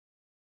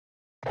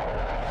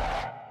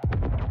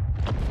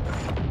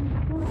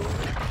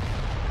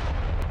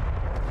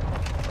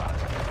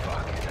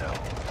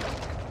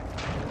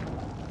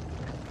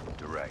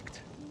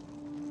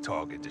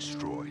Target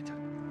destroyed.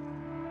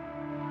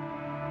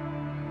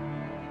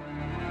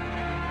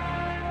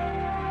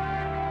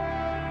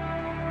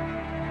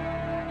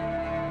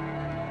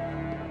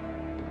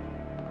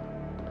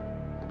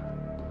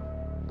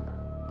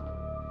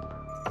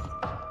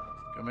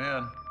 Come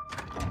in.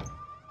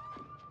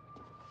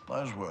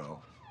 Laswell.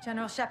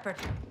 General Shepard.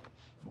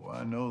 Boy,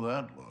 I know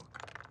that look.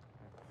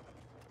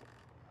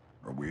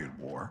 Are we at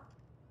war?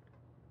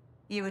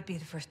 You would be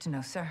the first to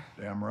know, sir.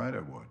 Damn right I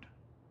would.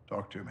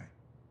 Talk to me.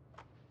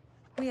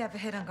 We have a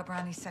hit on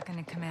Ghobrani's second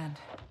in command.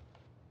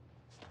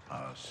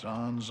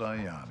 Hassan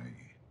Zyani,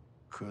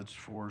 Quds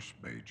Force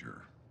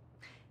Major.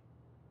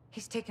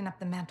 He's taken up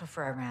the mantle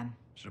for Iran.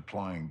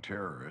 Supplying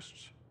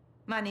terrorists.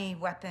 Money,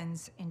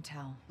 weapons,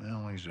 intel.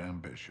 Well, he's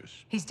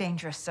ambitious. He's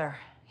dangerous, sir.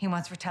 He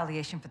wants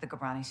retaliation for the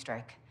Ghobrani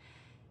strike.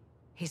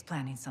 He's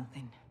planning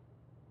something.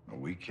 Well,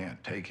 we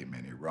can't take him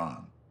in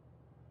Iran.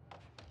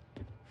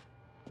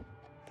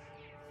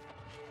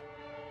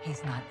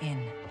 He's not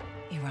in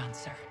Iran,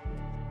 sir.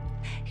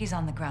 He's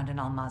on the ground in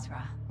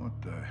Al-Mazrah.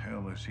 What the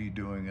hell is he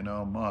doing in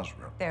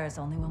Al-Mazrah? There is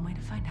only one way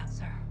to find out,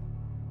 sir.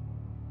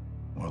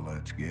 Well,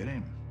 let's get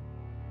him.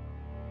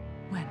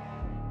 When?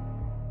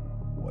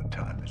 What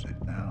time is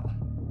it now?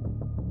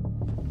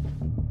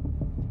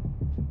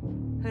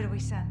 Who do we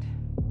send?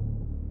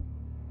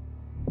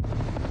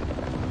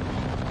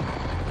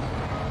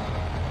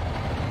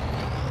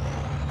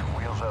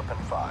 Wheels up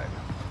in 5.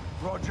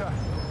 Roger.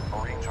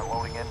 Marines are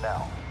loading in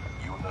now.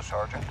 You and the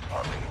sergeant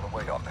are leading the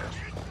way on this.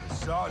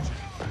 Sergeant.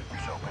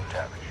 So,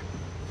 McTavish.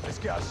 Let's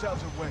get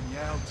ourselves a wing,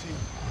 yeah, LT?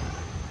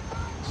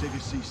 Save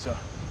your seat, sir.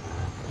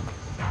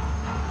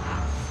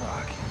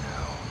 Fucking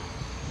hell.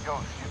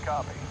 Ghost, you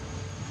copy?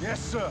 Yes,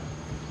 sir.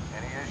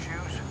 Any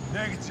issues?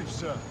 Negative,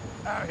 sir.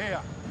 Out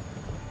here.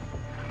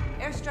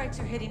 Airstrikes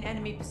are hitting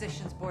enemy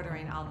positions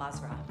bordering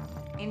Al-Mazrah.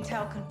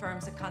 Intel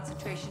confirms a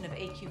concentration of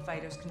AQ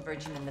fighters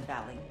converging in the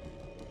valley.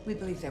 We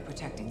believe they're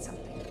protecting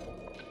something.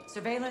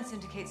 Surveillance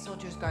indicates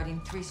soldiers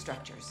guarding 3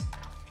 structures.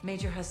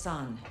 Major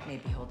Hassan may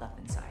be holed up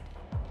inside.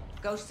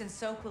 Ghost and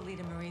Soap will lead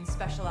a Marine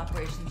Special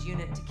Operations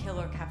unit to kill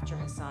or capture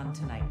Hassan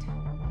tonight.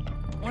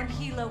 One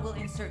helo will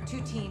insert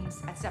 2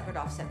 teams at separate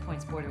offset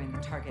points bordering the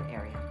target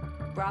area.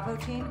 Bravo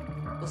team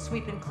will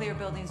sweep and clear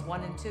buildings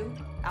 1 and 2.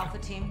 Alpha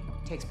team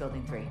takes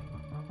building 3.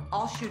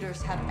 All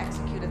shooters have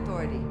execute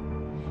authority,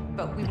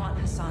 but we want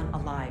Hassan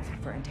alive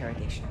for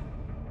interrogation.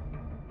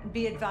 And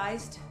be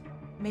advised,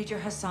 Major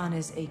Hassan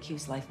is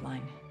AQ's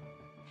lifeline.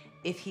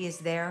 If he is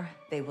there,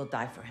 they will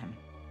die for him.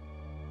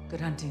 Good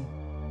hunting.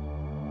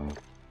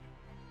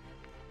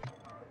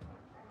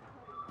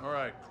 All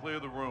right,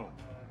 clear the room.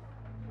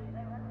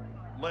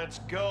 Let's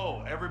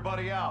go.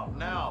 Everybody out,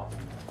 now.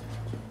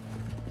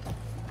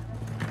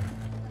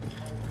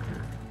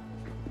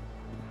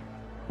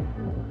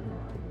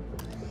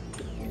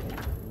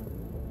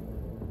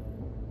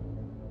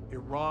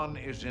 Iran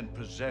is in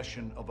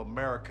possession of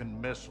American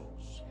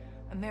missiles.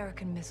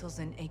 American missiles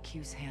in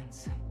AQ's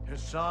hands.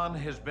 Hassan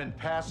has been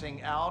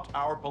passing out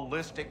our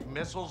ballistic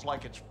missiles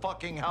like it's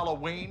fucking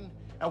Halloween,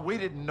 and we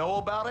didn't know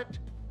about it?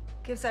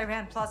 Gives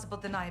Iran plausible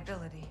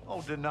deniability. Oh,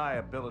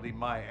 deniability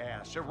my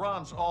ass.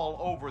 Iran's all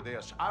over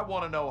this. I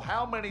want to know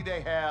how many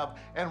they have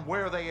and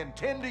where they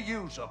intend to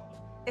use them.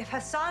 If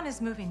Hassan is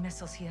moving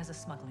missiles, he has a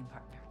smuggling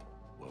partner.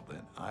 Well,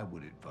 then I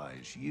would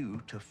advise you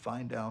to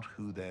find out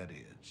who that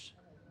is.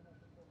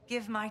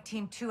 Give my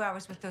team 2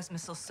 hours with those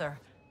missiles, sir.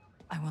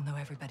 I will know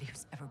everybody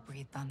who's ever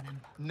breathed on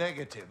them.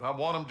 Negative. I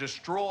want them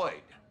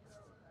destroyed.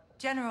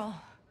 General,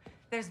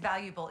 there's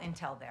valuable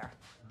intel there.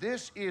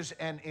 This is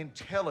an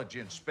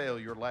intelligence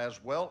failure,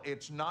 Laswell.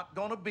 It's not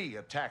gonna be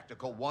a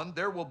tactical one.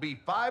 There will be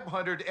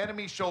 500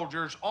 enemy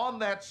soldiers on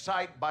that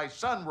site by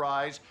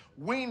sunrise.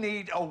 We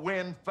need a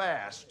win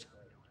fast.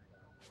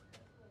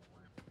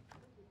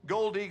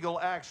 Gold Eagle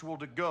actual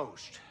to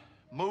Ghost.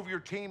 Move your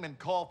team and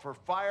call for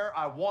fire.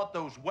 I want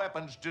those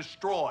weapons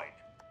destroyed.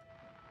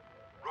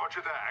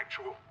 Roger that,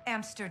 actual.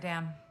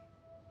 Amsterdam.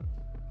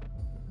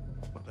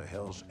 What the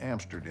hell's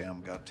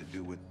Amsterdam got to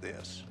do with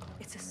this?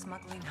 It's a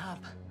smuggling hub.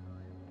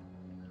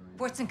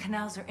 Ports and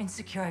canals are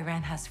insecure.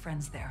 Iran has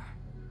friends there.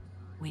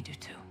 We do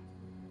too.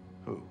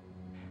 Who?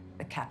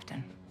 The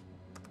captain.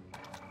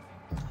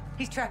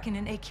 He's tracking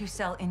an AQ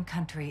cell in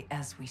country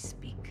as we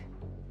speak.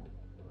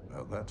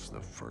 Well, that's the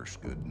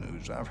first good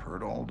news I've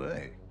heard all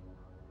day.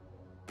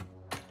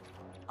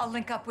 I'll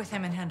link up with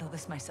him and handle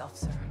this myself,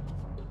 sir.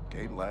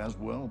 Kate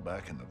Laswell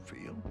back in the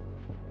field?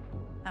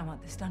 I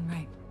want this done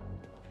right.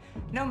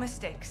 No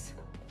mistakes.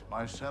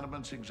 My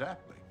sentiments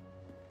exactly.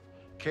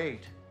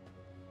 Kate,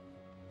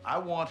 I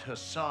want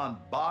Hassan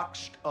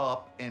boxed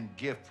up and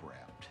gift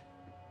wrapped.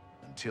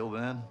 Until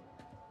then,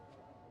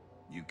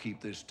 you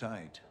keep this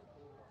tight.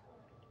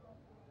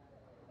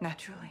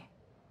 Naturally,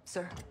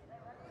 sir.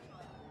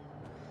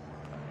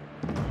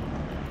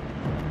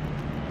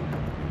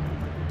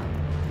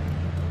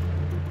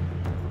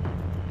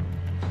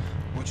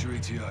 What's your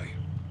ETA?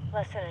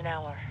 Less than an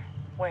hour.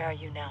 Where are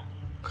you now?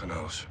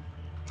 Canals.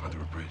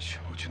 Under a bridge,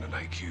 watching an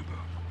Cuba.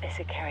 Is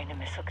it carrying a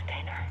missile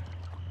container?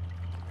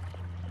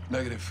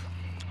 Negative.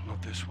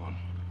 Not this one.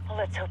 Well,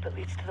 let's hope it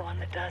leads to the one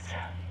that does.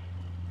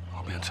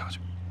 I'll be in touch.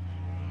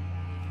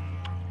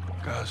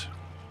 Guys.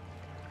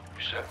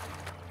 You set?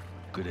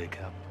 Good day,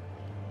 Cap.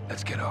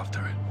 Let's get after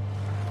it.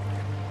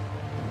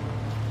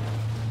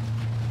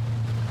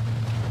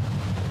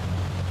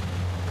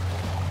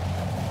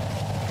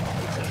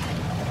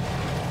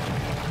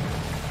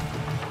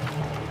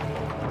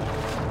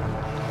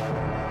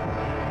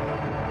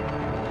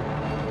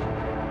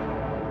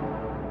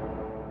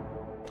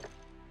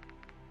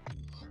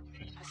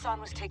 Hassan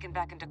was taken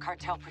back into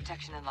cartel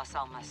protection in Las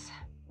Almas.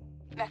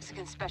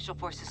 Mexican Special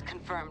Forces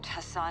confirmed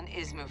Hassan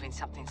is moving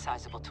something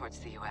sizable towards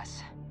the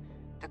U.S.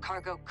 The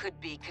cargo could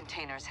be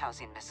containers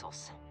housing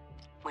missiles.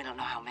 We don't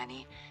know how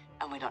many,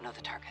 and we don't know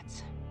the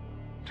targets.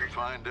 To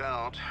find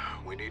out,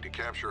 we need to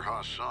capture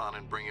Hassan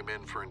and bring him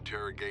in for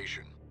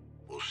interrogation.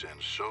 We'll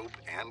send Soap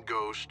and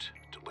Ghost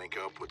to link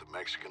up with the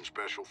Mexican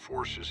Special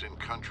Forces in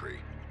country,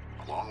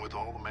 along with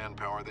all the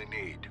manpower they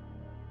need.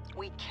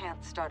 We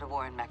can't start a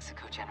war in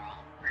Mexico, General.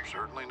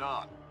 Certainly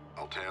not.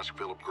 I'll task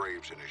Philip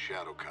Graves and his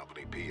shadow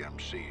company,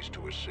 PMCs,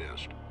 to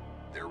assist.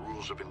 Their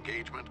rules of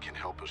engagement can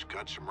help us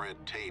cut some red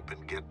tape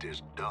and get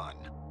this done.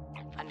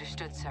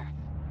 Understood, sir.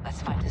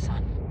 Let's find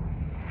Hassan.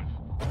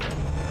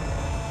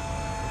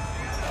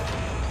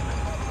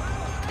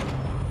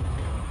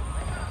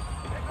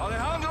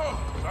 Alejandro!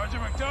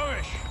 Sergeant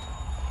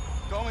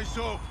McTavish! Call me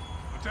Soap.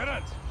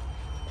 Lieutenant!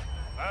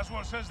 Last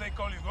one says they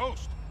call you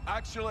Ghost.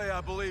 Actually,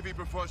 I believe he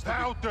prefers to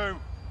That'll do!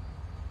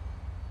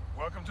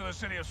 Welcome to the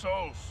City of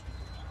Souls.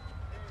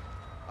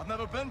 I've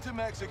never been to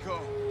Mexico.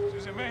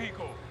 This is in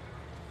Mexico.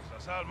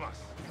 Las Almas.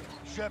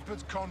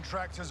 Shepard's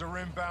contractors are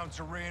inbound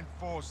to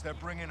reinforce. They're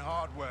bringing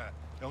hardware.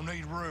 They'll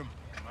need room.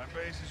 My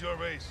base is your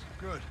base.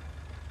 Good.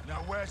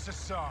 Now where's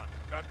Hassan?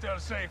 Cartel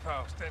safe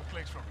house, 10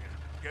 clicks from here.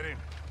 Get in.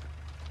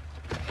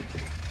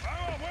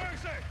 Vamos,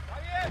 muévense!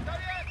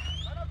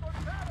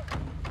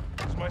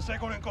 It's my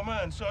second in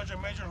command,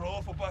 Sergeant Major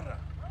Rodolfo Parra.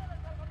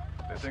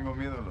 Le tengo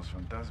miedo a los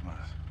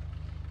fantasmas.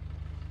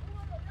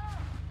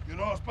 You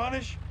know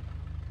Spanish?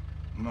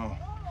 No.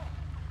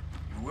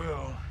 You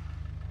will.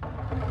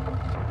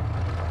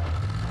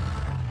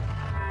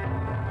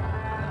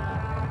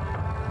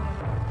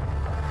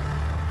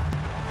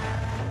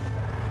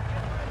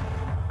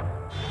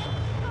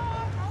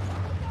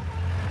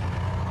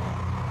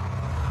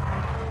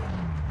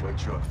 White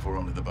truck, 4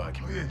 under the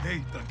back. Oye,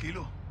 hey,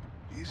 tranquilo.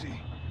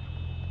 Easy.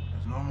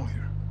 It's normal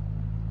here.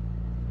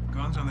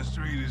 Guns on the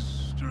street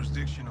is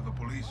jurisdiction of the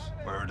police.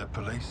 Where are the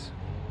police?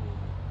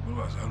 Well,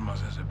 Las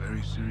Almas has a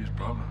very serious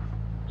problem.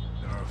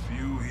 There are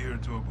few here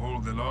to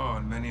uphold the law,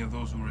 and many of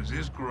those who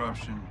resist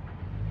corruption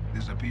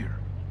disappear.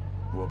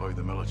 What about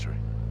the military?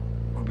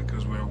 Well,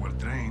 because we're well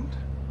trained,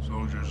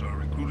 soldiers are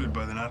recruited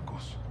by the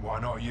narcos. Why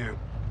not you?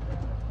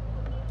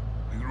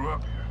 We grew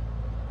up here.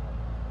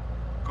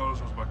 Call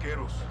us los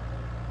vaqueros,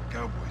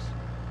 cowboys.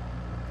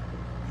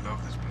 We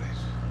love this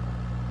place,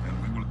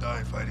 and we will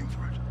die fighting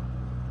for it.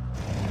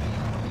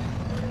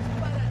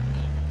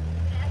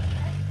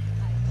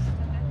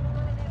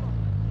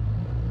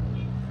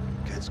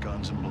 Kids,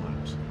 guns, and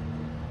balloons.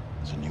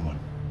 There's a new one.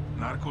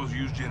 Narcos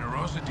use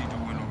generosity to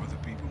win over the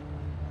people.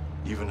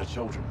 Even the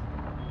children.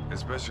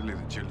 Especially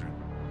the children.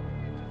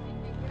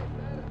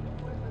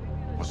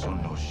 What's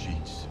on those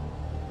sheets?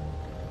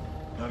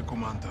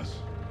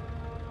 Narcomantas.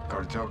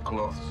 Cartel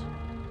cloths.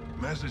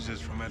 Messages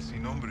from El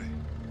Sin Nombre.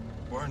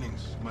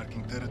 Warnings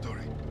marking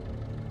territory.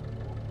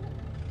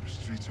 Our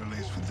streets are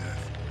laced with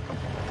death.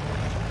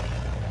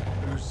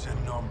 Who's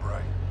Sin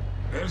Nombre?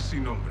 El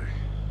Sin Nombre.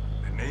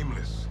 The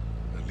nameless.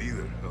 The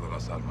leader of the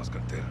Las Almas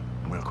cartel.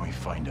 Where can we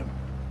find him?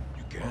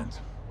 You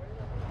can't.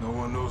 No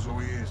one knows who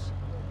he is.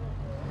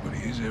 But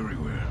he is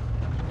everywhere.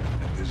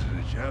 And this is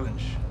a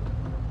challenge.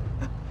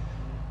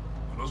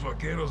 Los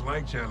vaqueros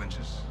like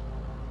challenges.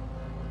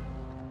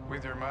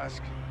 With your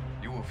mask,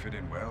 you will fit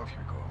in well if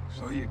you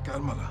go. Oye,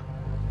 cálmala.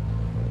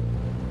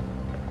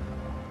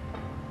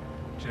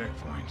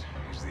 Checkpoint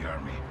is the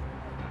army.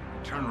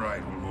 Turn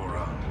right, we'll go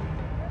around.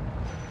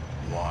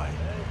 Why?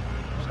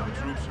 Some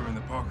troops are in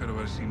the pocket of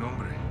El Sin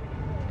Nombre.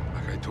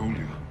 Like I told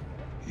you,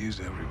 he is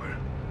everywhere.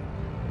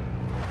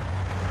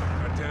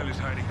 Cartel is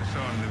hiding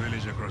Hassan in the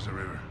village across the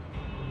river.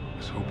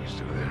 Let's hope he's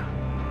still there.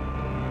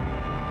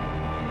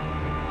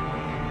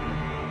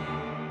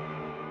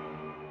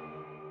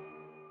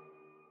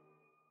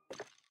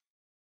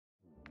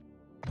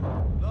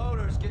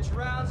 Loaders, get your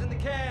rounds in the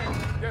can.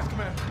 Yes,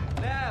 Commander.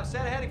 Nav,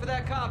 set a heading for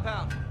that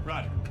compound.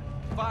 Right.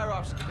 Fire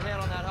officer, keep a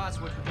hand on that hot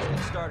switch. We're just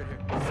getting started here.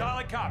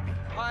 Solid copy.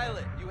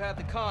 Pilot, you have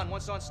the con.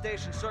 Once on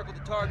station, circle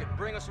the target.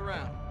 Bring us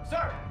around.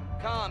 Sir.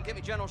 Com, get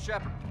me General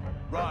Shepard.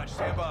 Raj,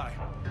 stand by.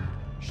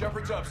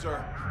 Shepard's up,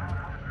 sir.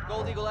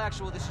 Gold Eagle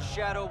Actual, this is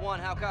Shadow 1.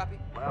 How copy?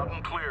 Loud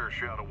and clear,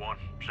 Shadow 1.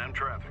 Send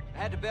traffic. I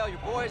had to bail your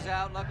boys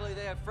out. Luckily,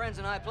 they have friends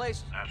in high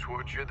places. That's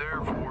what you're there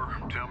for.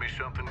 Tell me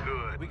something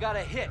good. We got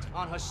a hit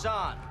on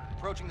Hassan.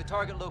 Approaching the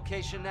target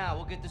location now.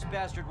 We'll get this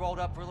bastard rolled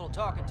up for a little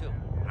talking to.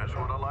 That's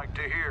what I like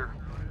to hear.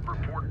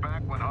 Report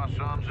back when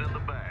Hassan's in the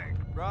bag.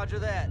 Roger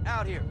that.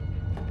 Out here.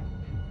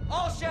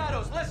 All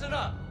Shadows, listen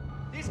up.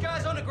 These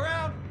guys on the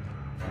ground,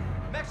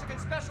 Mexican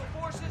Special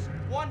Forces,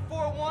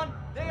 141,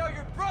 they are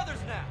your brothers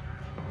now.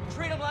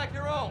 Treat them like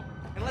your own.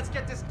 And let's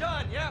get this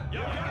done, yeah?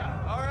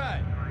 Yeah. All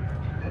right.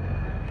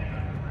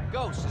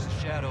 Ghost, this is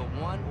Shadow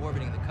 1,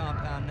 orbiting the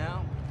compound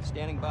now.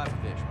 Standing by for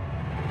vision.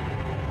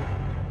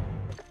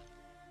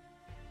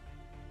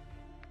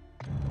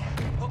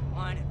 Hook,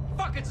 line, and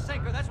fucking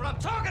sinker. That's what I'm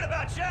talking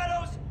about,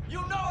 Shadows!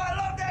 You know I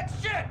love that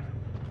shit!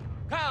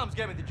 Comms,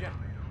 get me the gem.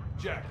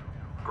 Jack.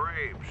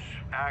 Graves,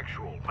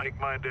 actual, make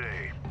my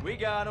day. We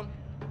got him.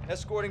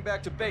 Escorting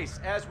back to base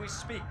as we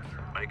speak.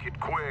 Make it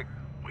quick.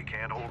 We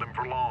can't hold him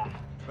for long.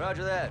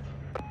 Roger that.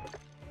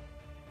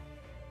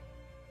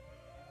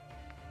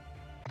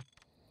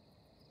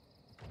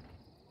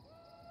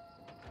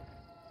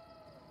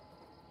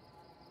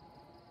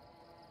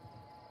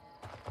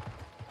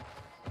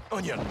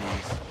 On your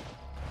knees.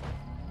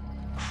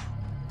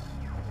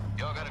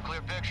 Y'all got a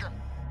clear picture?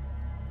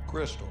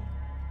 Crystal.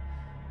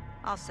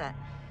 All set.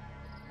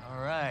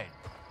 All right.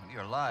 We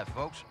are live,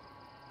 folks.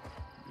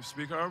 You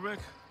speak Arabic?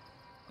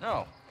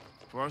 No.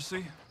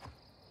 Farsi?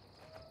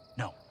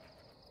 No.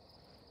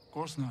 Of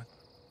course not.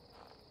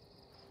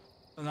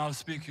 Then I'll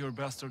speak your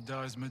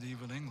bastardized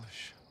medieval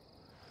English.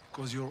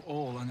 Because you're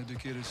all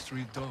uneducated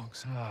street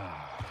dogs.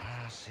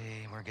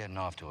 See, we're getting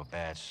off to a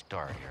bad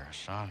start here,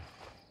 son.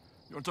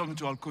 You're talking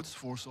to Al-Quds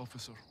Force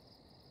officer.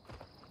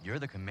 You're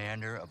the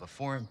commander of a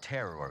foreign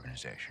terror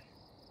organization.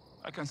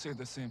 I can say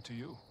the same to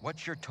you.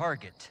 What's your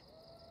target?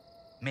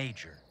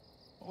 Major.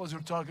 What was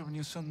your target when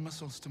you sent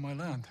missiles to my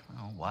land?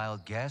 Oh,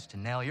 wild guess to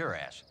nail your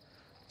ass.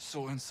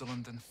 So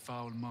insolent and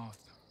foul-mouthed.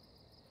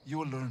 You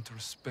will learn to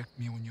respect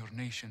me when your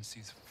nation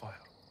sees fire.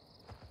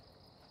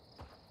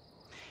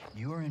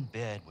 You are in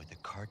bed with the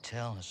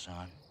cartel,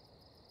 Hassan.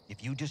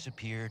 If you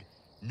disappeared,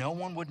 no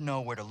one would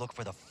know where to look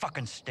for the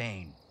fucking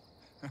stain.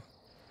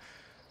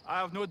 I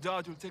have no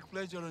doubt you'll take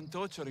pleasure in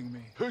torturing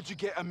me. Where'd you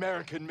get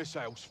American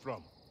missiles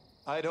from?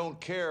 I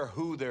don't care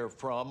who they're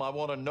from. I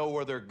want to know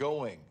where they're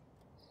going.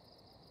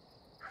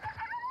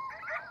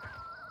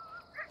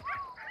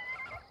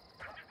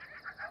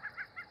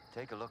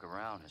 Take a look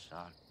around,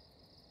 Hassan.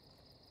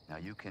 Now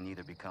you can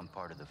either become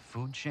part of the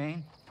food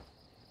chain,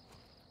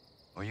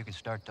 or you can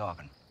start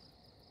talking.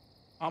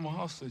 I'm a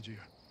hostage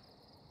here.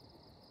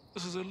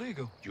 This is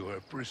illegal. You're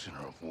a prisoner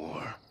of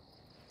war.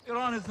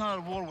 Iran is not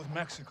at war with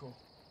Mexico.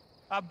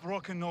 I've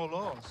broken no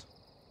laws.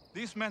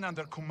 These men and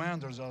their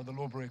commanders are the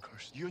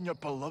lawbreakers. You and your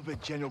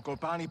beloved General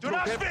Gorbani Do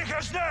not speak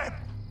his name!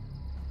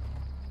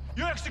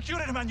 You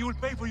executed him and you will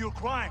pay for your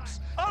crimes.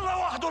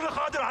 Allah wahdu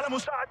qadir ala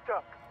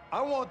musa'adak.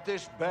 I want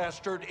this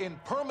bastard in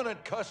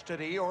permanent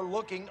custody or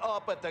looking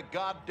up at the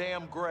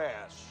goddamn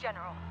grass.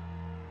 General,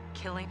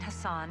 killing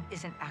Hassan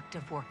is an act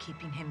of war.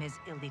 Keeping him is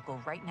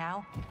illegal. Right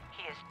now,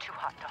 he is too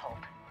hot to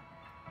hold.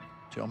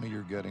 Tell me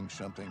you're getting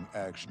something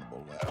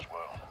actionable,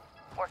 Laswell.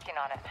 Working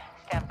on it.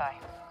 Stand by.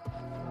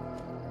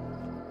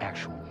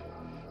 Actual,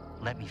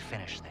 let me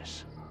finish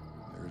this.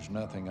 There's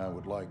nothing I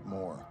would like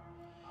more.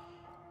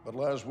 But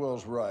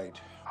Laswell's right.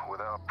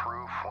 Without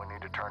proof, we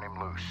need to turn him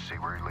loose, see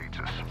where he leads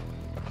us.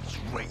 It's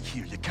right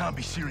here. You can't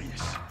be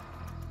serious.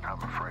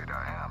 I'm afraid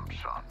I am,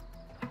 son.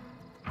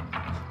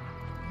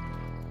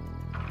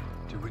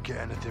 Did we get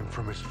anything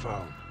from his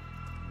phone?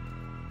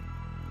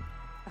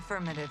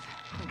 Affirmative.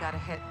 We got a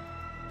hit.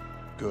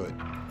 Good.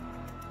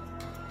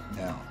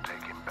 Now.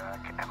 Take him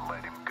back and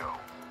let him go.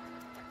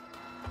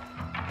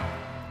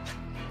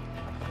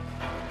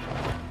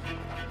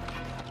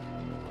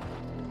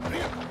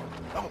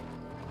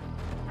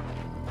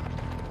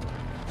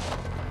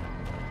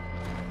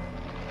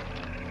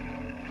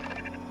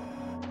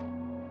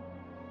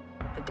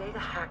 The data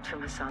hacked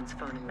from Hassan's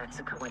phone in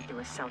Mexico went through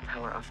a cell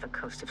tower off the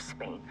coast of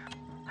Spain.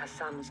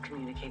 Hassan was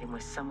communicating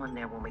with someone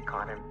there when we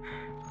caught him.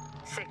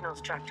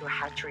 Signals tracked to a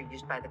hatchery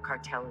used by the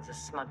cartel as a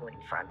smuggling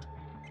front.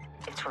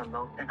 It's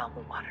remote and on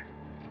the water.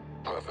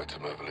 Perfect to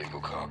move illegal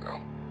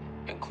cargo,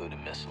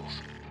 including missiles.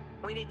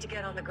 We need to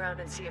get on the ground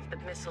and see if the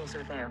missiles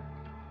are there.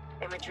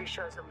 Imagery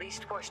shows at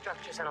least 4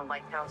 structures and a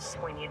lighthouse.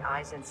 We need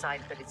eyes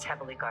inside, but it's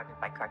heavily guarded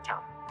by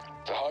cartel.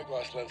 The high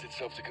glass lends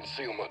itself to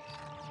concealment.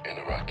 In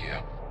Iraq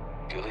here.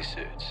 Ghillie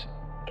suits.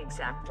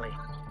 Exactly.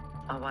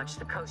 I'll watch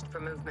the coast for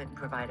movement and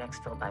provide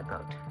exfil by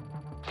boat.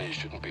 You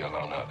shouldn't be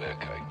alone out there,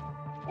 Kate.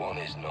 1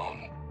 is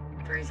none.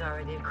 3's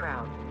already a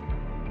crowd.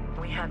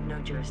 We have no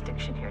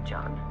jurisdiction here,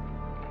 John.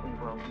 We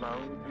roll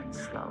low and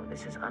slow.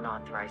 This is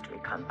unauthorized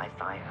recon by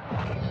fire.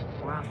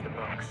 We're off the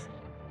books.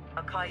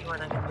 I'll call you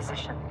on a new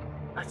position.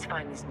 Let's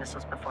find these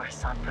missiles before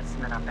Hassan puts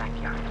them in our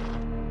backyard.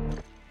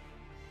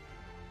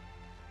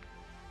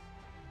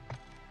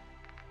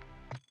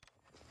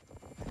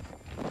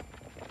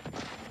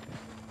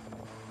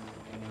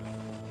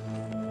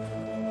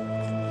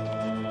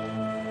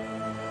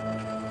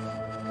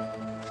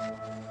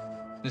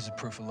 This is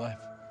proof of life.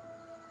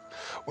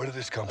 Where did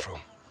this come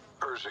from?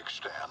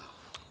 Urzikstan.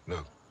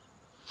 Look,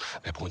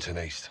 they're pointing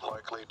east.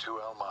 Likely to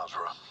Al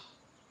Mazrah.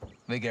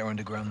 They get her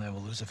underground there,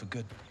 we'll lose her for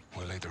good.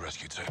 We'll lead the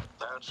rescue team.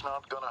 That's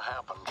not gonna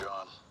happen,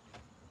 John.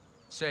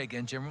 Say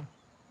again, General.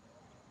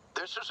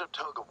 This is a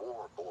tug of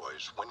war,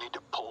 boys. We need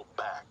to pull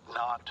back,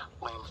 not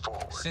lean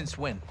forward. Since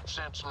when?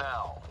 Since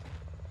now.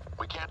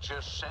 We can't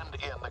just send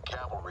in the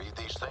cavalry.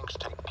 These things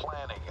take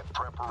planning and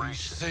preparation.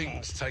 These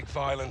things take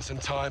violence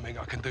and timing.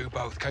 I can do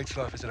both. Kate's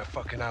life is in a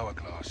fucking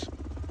hourglass.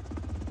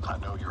 I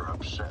know you're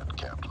upset,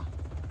 Captain.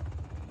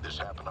 This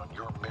happened on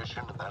your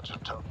mission, and that's a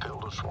tough pill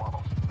to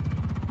swallow.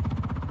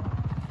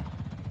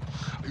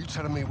 Are you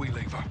telling me we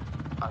leave her?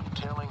 I'm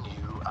telling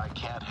you I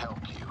can't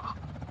help you,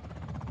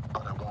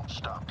 but I won't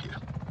stop you.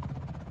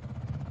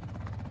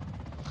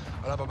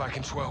 I'll have her back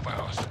in 12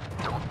 hours.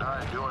 Don't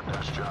die doing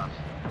this, John.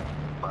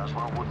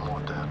 Laswell wouldn't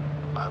want that.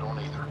 I don't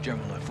either.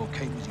 General, I thought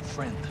Kate was your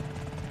friend.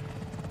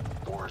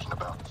 War isn't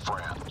about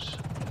friends.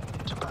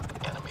 It's about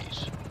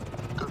enemies.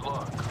 Good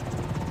luck.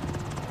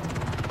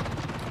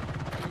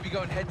 We'll be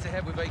going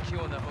head-to-head with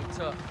AQ on that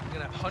hotel. We're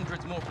gonna have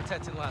hundreds more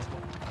protecting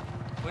Laswell.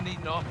 We need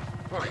an army.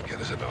 Fucking get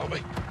us an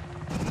army.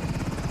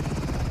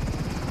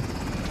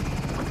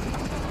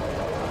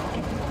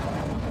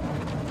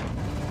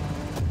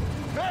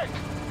 Nick!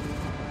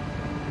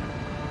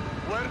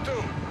 Where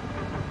to?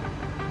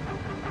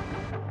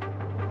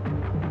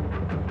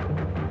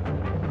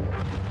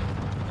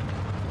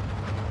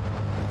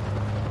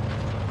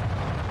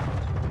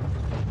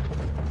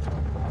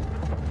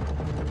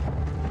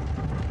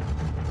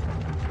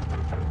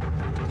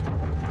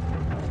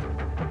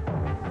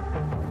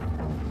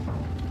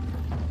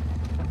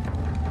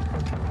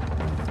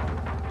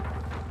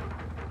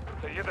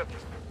 سيدتي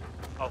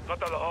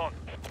القتل هون.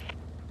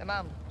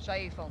 تمام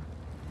شايفهم.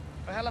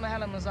 وهلا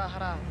محل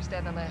المظاهرة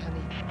مستعدنا يا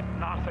هنيك.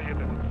 نعم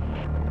سيدتي.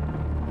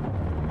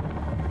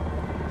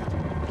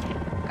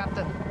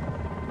 Captain,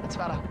 it's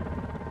Farah.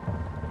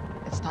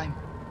 It's time.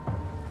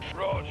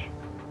 Rog,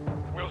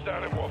 we'll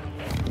stand and walk.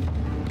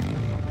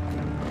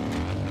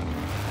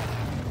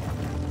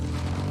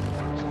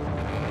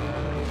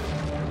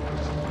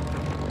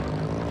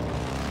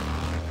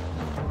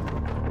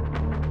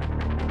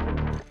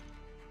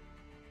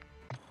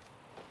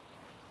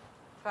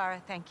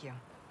 Farah, thank you.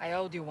 I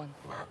owed you one.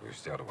 Well,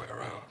 it's the other way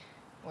around.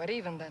 We're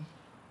even then.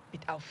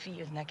 Bit auf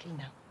viel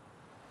Nakina.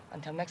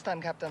 Until next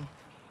time, Captain.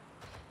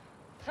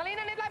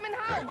 Zlaner, niet blijven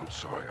Kate, I'm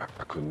sorry.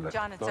 I couldn't let...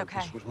 John, it's no,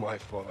 okay. This was my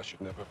fault. I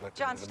should never have let...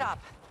 John, stop.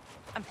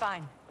 I'm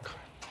fine.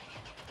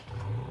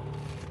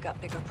 We've got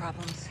bigger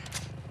problems.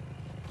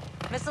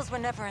 Missiles were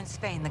never in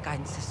Spain. The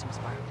guidance systems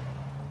were.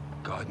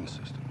 Guidance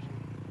systems?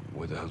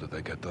 Where the hell did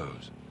they get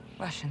those?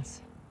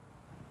 Russians.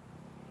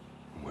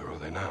 Where are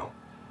they now?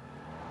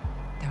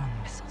 They're on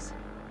the missiles.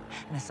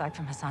 And aside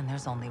from Hassan,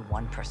 there's only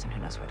one person who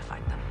knows where to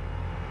find them.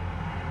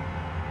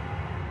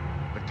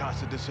 La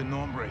Casa de Sin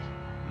Nombre.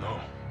 No.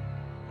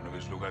 One of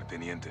his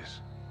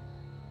lugartenientes.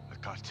 The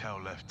cartel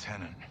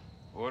lieutenant.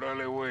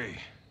 Órale, güey.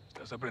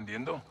 ¿Estás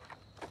aprendiendo?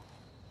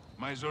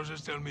 My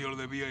sources tell me all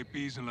the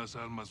VIPs in Las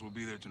Almas will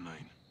be there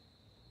tonight.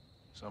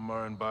 Some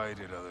are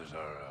invited, others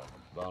are,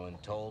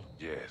 Voluntold?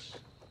 Yes.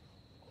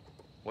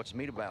 What's the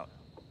meet about?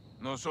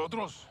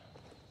 Nosotros?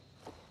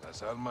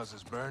 Las Almas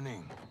is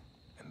burning,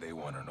 and they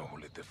want to know who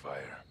lit the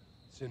fire.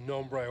 Sin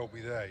Nombre will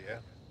be there, yeah?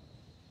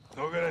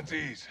 No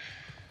guarantees,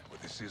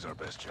 but this is our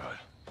best shot.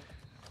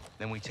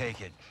 Then we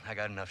take it. I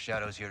got enough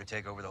shadows here to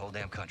take over the whole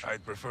damn country.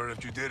 I'd prefer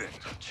if you didn't.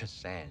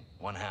 Just saying.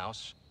 One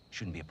house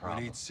shouldn't be a problem.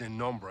 We need Sin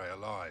Nombre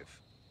alive.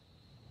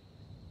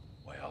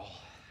 Well...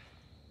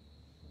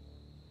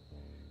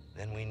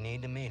 then we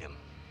need to meet him.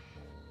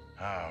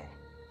 How?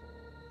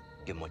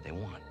 Give them what they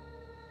want.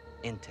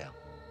 Intel.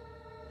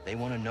 They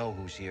want to know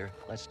who's here.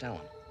 Let's tell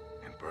them.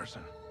 In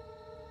person?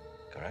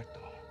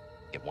 Correcto.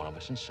 Get one of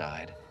us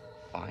inside,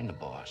 find the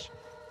boss,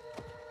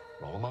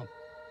 roll him up.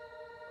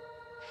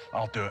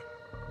 I'll do it.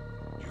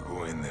 You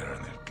go in there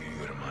and they'll kill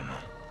you, hermano.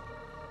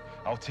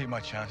 I'll take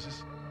my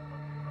chances.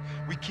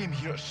 We came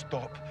here to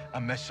stop a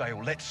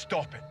missile. Let's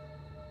stop it.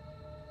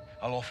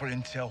 I'll offer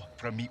intel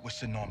for a meet with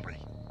Sin Nombre.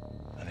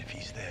 And if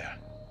he's there,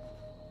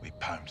 we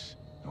pounce.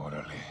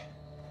 Órale.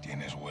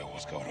 Tienes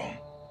huevos, cabrón.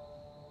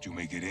 You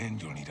make it in,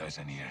 you'll need eyes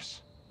and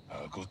ears.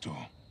 I'll go too.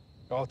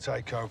 I'll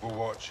take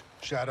Overwatch.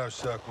 Shadow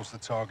circles the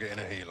target in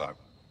a helo.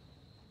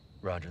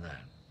 Roger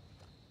that.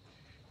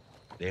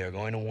 They are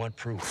going to want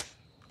proof.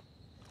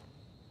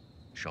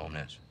 Show them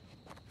this.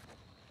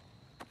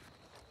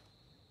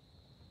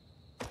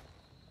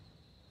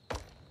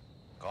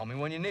 Call me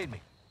when you need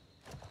me.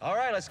 All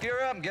right, let's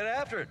gear up and get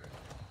after it.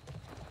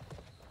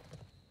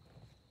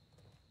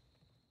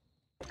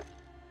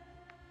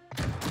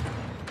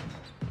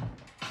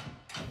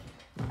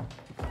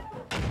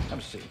 Have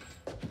a seat.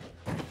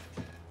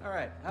 All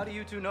right, how do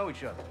you two know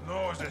each other?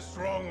 No, it's a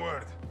strong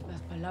word.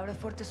 Las palabras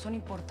fuertes son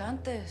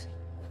importantes.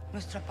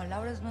 Nuestra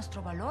palabra es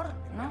nuestro valor,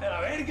 ¿no? ¡De la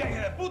verga,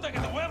 hija de puta, que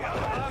te voy a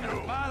matar!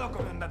 Calmado,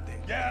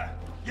 comandante. ¡Ya!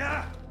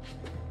 ¡Ya!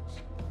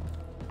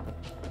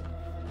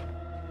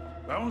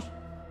 ¿Vamos?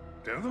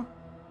 ¿Cerdo?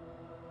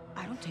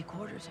 I don't take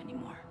orders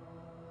anymore.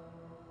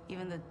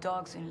 Even the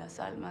dogs in Las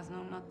Almas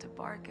know not to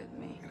bark at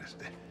me.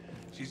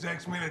 She's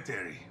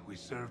ex-military. We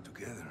served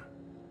together.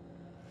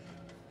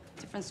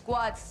 Different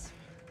squads,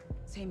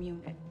 same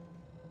unit.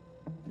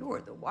 You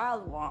were the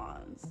wild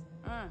ones.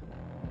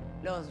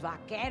 Los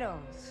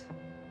vaqueros.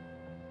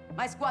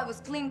 My squad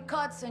was clean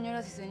cut,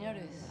 señoras y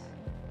señores.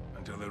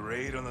 Until the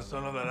raid on the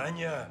Son of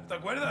Araña. ¿Te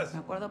acuerdas? Me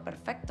acuerdo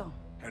perfecto.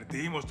 Her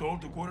team was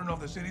told to cordon off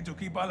the city to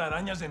keep all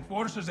Araña's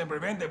enforcers and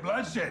prevent the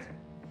bloodshed.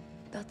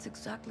 That's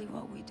exactly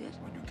what we did.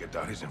 Well, you kept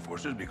out his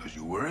enforcers because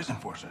you were his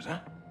enforcers, huh?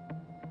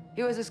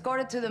 He was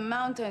escorted to the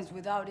mountains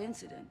without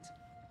incident.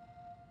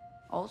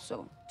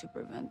 Also, to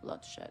prevent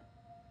bloodshed.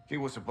 He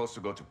was supposed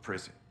to go to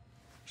prison.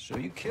 So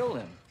you killed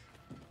him.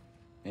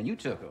 And you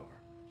took over.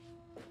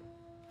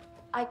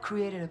 I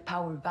created a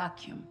power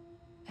vacuum,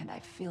 and I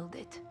filled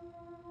it.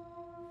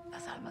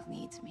 Las Almas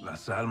needs me.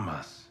 Las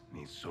Almas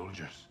need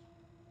soldiers,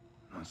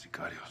 not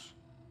sicarios.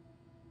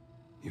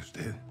 Y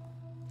usted?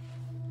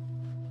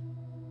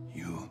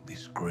 You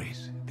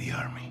disgrace the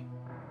army.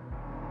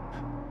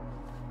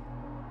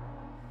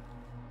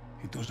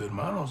 Y tus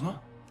hermanos, no?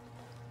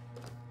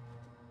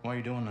 Why are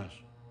you doing this?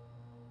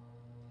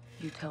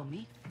 You tell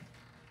me.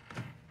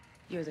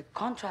 You're the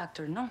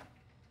contractor, no?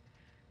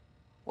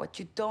 What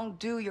you don't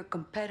do, your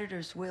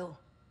competitors will.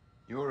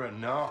 You're a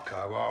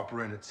narco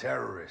harboring a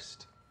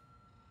terrorist.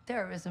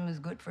 Terrorism is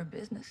good for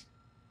business.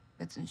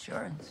 It's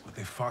insurance. What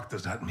the fuck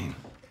does that mean?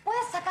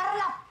 ¡Puedes sacar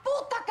la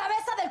puta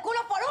cabeza del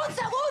culo por un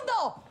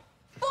segundo!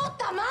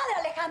 ¡Puta madre,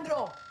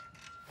 Alejandro!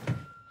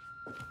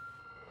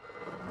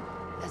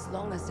 As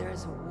long as there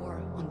is a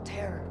war on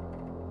terror,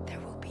 there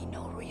will be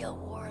no real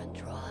war on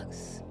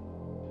drugs.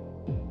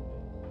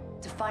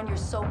 To find your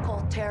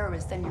so-called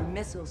terrorists and your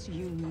missiles,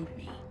 you need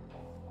me.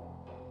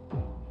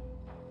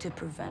 To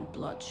prevent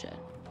bloodshed.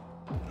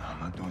 No, I'm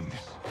not doing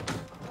this.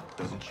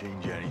 Doesn't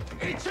change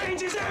anything. It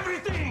changes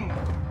everything!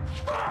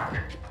 Fuck!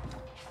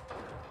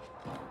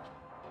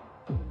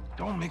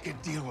 Don't make a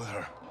deal with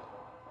her.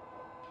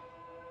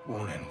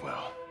 Won't end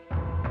well.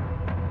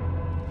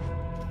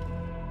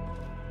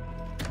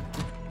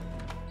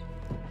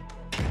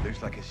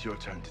 Looks like it's your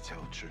turn to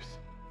tell the truth.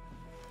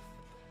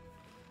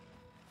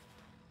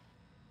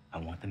 I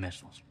want the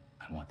missiles,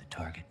 I want the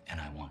target,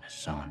 and I want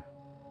Hassan.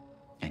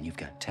 And you've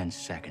got 10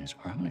 seconds,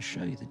 or I'm gonna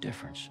show you the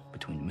difference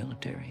between the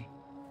military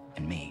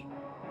and me.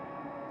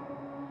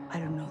 I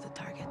don't know the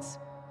targets.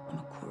 I'm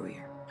a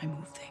courier. I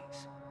move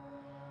things.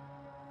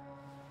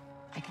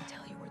 I can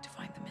tell you where to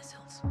find the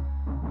missiles.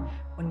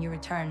 When you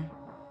return,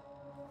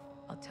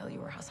 I'll tell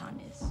you where Hassan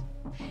is.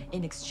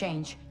 In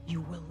exchange,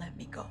 you will let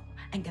me go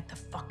and get the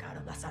fuck out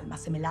of Las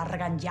Almas. Se me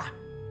largan ya.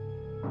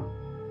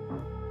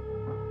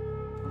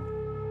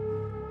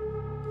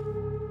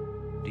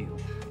 Deal.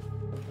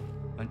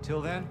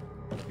 Until then,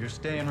 you're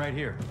staying right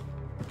here.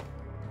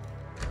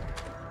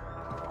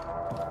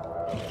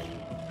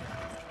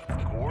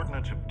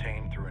 Coordinates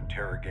obtained through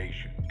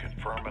interrogation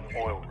confirm an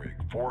oil rig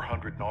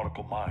 400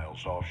 nautical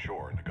miles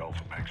offshore in the Gulf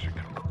of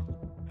Mexico.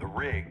 The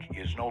rig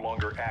is no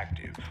longer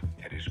active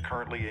and is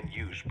currently in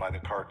use by the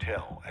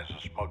cartel as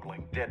a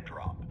smuggling dead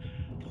drop.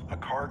 A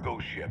cargo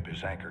ship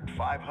is anchored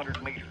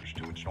 500 meters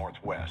to its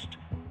northwest.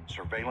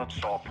 Surveillance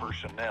saw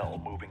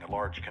personnel moving a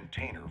large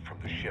container from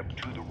the ship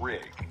to the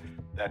rig.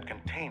 That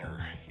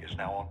container is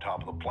now on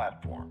top of the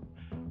platform.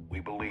 We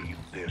believe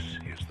this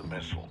is the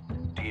missile.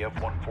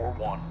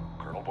 TF-141,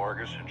 Colonel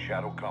Vargas and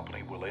Shadow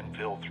Company will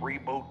infill 3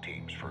 boat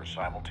teams for a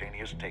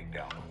simultaneous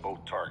takedown of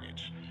both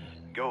targets.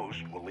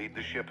 Ghost will lead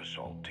the ship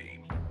assault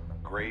team.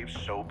 Graves,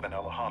 Soap, and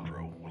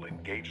Alejandro will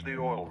engage the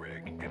oil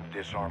rig and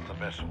disarm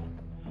the missile.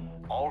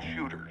 All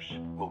shooters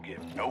will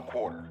give no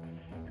quarter.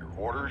 Your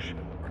orders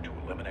are to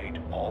eliminate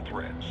all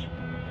threats.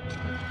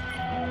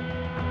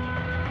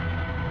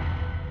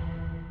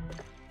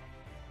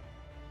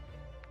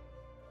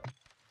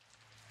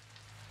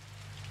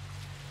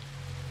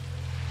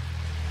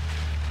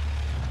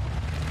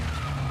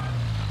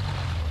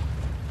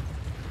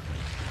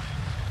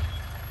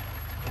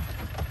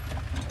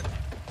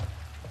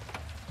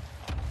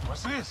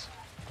 What's this?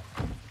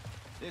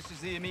 This is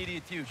the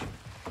immediate future.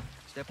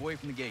 Step away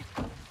from the gate.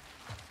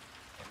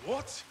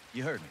 What?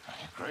 You heard me.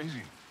 You're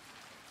crazy.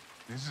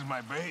 This is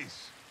my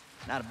base.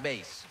 Not a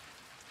base.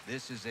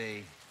 This is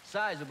a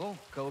sizable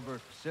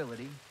covert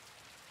facility,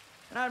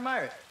 and I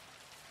admire it.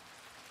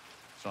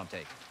 So I'm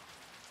taking.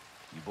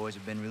 You boys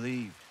have been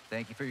relieved.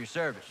 Thank you for your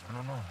service.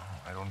 No.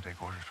 I don't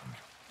take orders from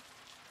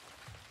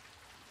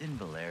you. Didn't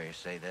Valeria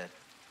say that?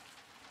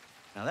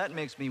 Now that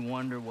makes me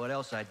wonder what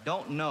else I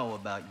don't know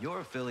about your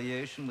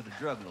affiliation with the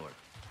drug lord.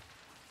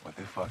 What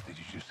the fuck did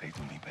you just say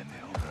to me,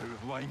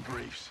 pendejo? Lying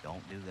Graves.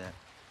 Don't do that.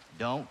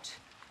 Don't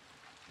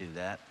do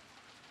that.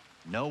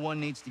 No one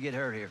needs to get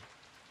hurt here.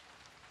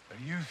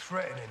 Are you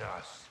threatening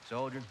us?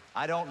 Soldier,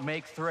 I don't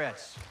make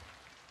threats.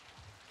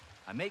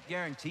 I make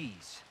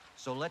guarantees.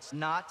 So let's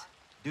not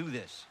do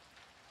this.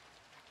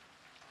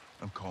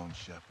 I'm calling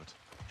Shepard.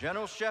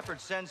 General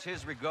Shepard sends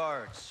his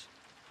regards.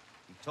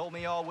 He told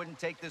me y'all wouldn't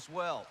take this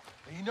well.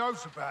 He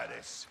knows about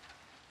this.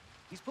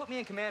 He's put me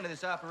in command of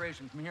this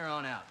operation from here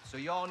on out. So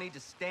y'all need to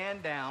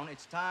stand down.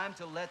 It's time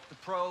to let the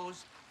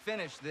pros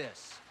finish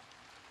this.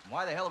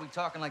 Why the hell are we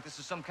talking like this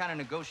is some kind of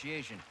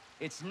negotiation?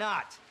 It's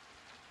not.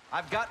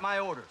 I've got my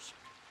orders.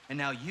 And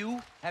now you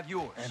have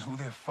yours. And who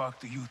the fuck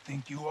do you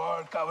think you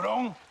are,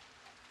 cabrón?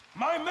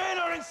 My men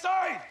are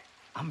inside!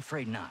 I'm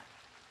afraid not.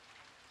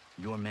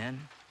 Your men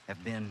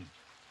have been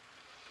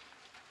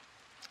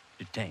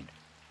detained.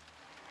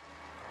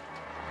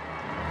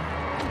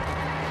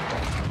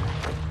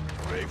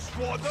 Graves,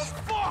 what the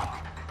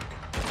fuck?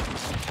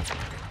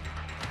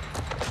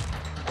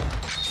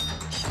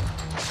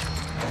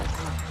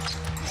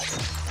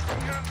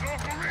 Hands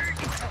off of me!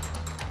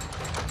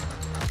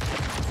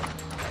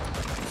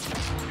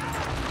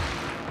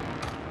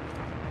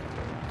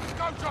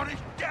 Go, Johnny!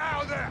 Get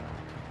out of there!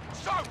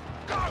 So,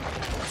 go!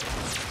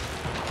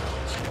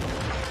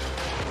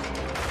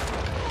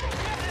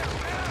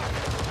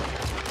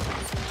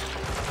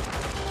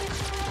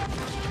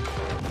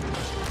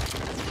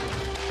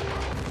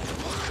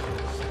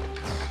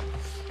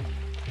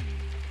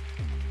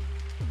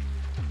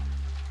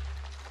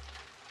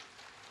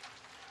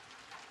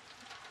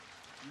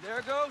 You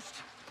there, Ghost?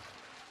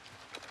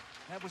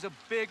 That was a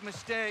big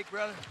mistake,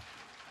 brother.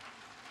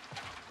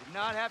 Did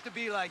not have to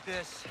be like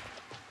this.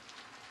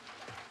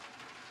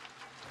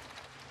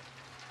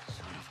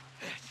 Son of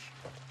a bitch.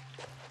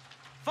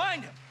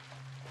 Find him!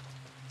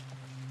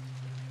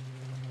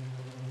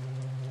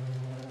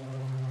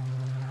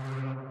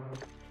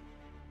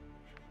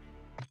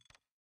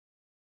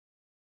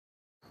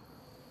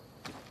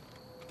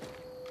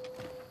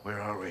 Where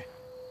are we?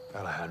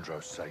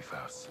 Alejandro's safe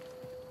house.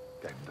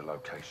 Gave him the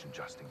location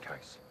just in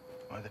case.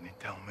 Why didn't he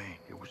tell me?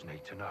 He always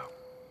need to know.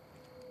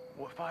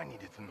 What if I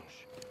needed to know?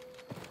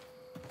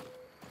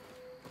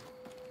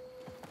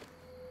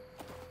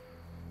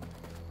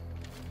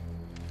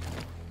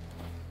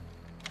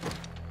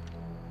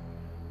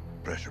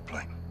 Pressure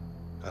plane.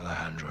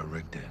 Alejandro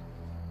rigged it.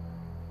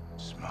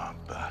 Smart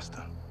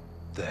bastard.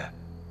 There.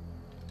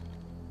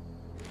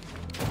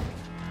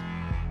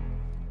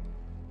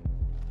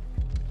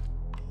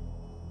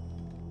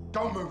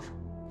 Don't move!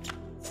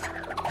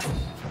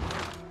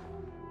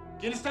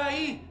 ¿Quién está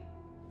ahí?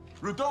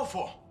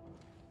 Rodolfo!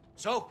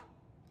 Soap.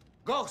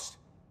 Ghost.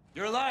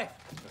 You're alive.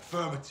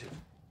 Affirmative.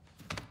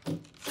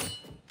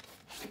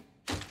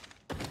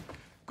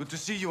 Good to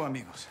see you,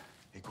 amigos.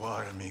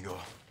 Igual, amigo.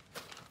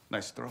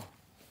 Nice throw.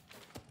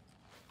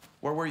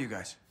 Where were you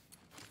guys?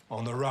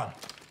 On the run.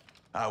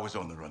 I was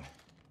on the run.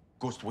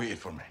 Ghost waited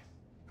for me.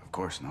 Of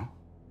course, no?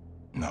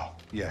 No.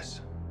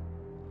 Yes.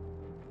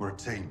 We're a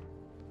team.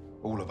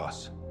 All of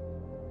us.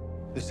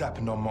 This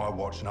happened on my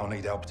watch, and I'll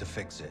need help to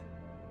fix it.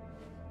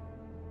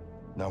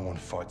 No one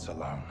fights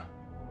alone.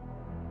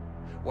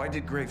 Why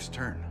did Graves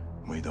turn?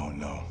 We don't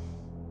know.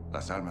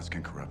 Las Almas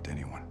can corrupt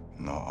anyone.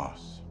 Not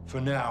us.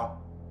 For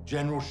now,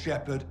 General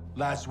Shepard,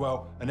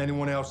 Laswell, and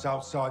anyone else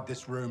outside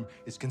this room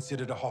is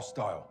considered a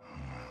hostile.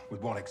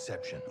 With one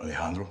exception.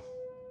 Alejandro?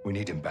 We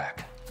need him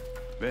back.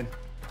 Ben?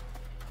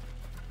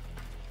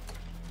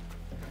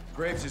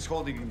 Graves is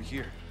holding him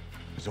here.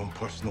 His own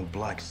personal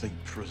black site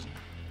prison.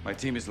 My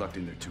team is locked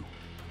in there, too.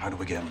 How do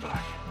we get him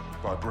back?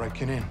 By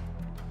breaking in.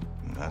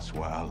 And that's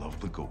why I love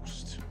the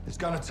Ghost. It's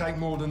gonna take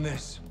more than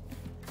this.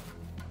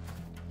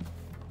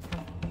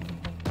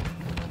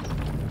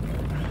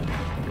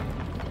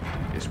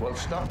 It's well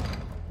stocked.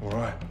 All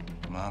right.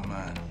 My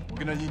man. We're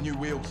gonna need new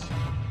wheels.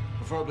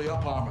 Preferably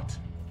up-armored.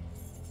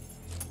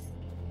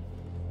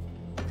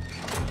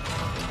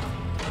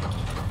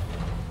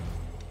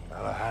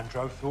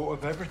 Alejandro thought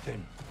of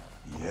everything.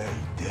 Yeah,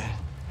 he did.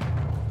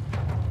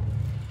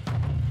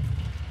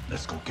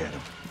 Let's go get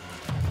him.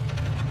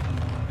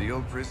 The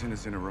old prison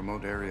is in a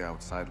remote area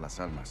outside Las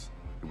Almas.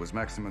 It was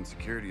maximum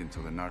security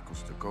until the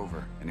narcos took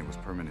over, and it was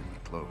permanently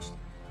closed.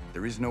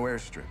 There is no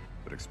airstrip,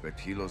 but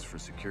expect helos for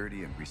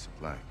security and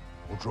resupply.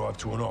 We'll drive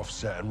to an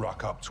offset and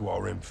ruck up to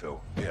our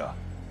infill. Here.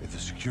 If the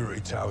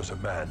security towers are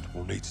manned,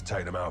 we'll need to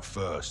take them out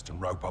first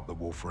and rope up the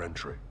wall for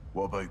entry.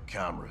 What about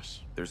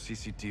cameras? There's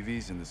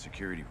CCTVs in the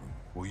security room.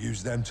 We'll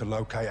use them to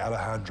locate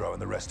Alejandro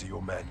and the rest of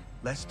your men.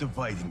 Let's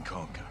divide and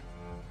conquer.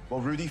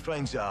 While Rudy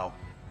finds out,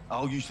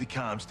 I'll use the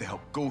cams to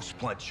help Ghost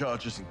plant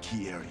charges in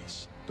key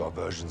areas.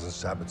 Diversions and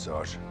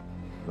sabotage.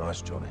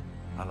 Nice, Johnny.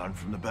 I learned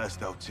from the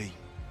best, LT.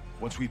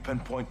 Once we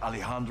pinpoint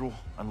Alejandro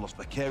and Los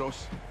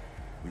Vaqueros,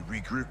 we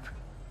regroup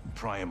and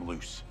pry him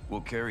loose.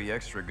 We'll carry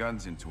extra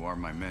guns in to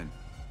arm my men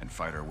and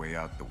fight our way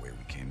out the way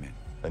we came in.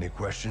 Any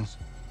questions?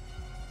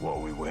 What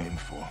are we waiting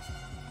for?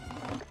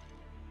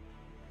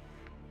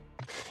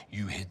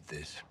 You hid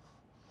this.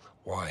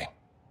 Why?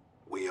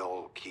 We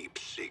all keep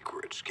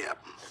secrets,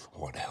 Captain.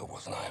 Why the hell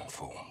wasn't I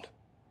informed?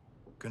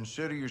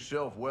 Consider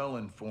yourself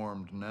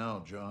well-informed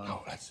now, John.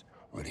 Oh, that's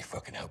really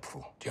fucking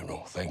helpful.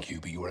 General, thank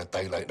you, but you were a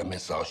day late. The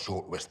missile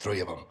short was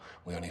 3 of them.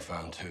 We only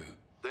found 2.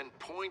 Then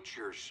point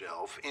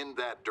yourself in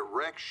that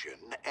direction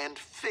and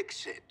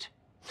fix it.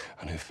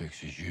 And who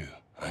fixes you,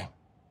 eh?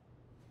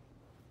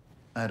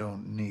 I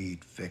don't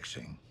need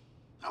fixing.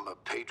 I'm a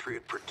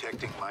patriot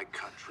protecting my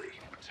country.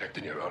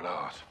 Protecting your own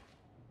art.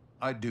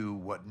 I do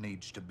what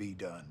needs to be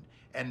done,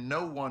 and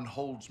no one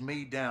holds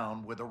me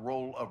down with a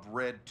roll of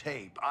red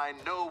tape. I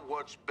know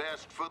what's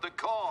best for the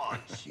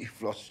cause.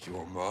 You've lost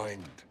your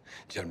mind,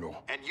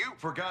 General. And you've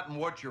forgotten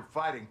what you're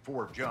fighting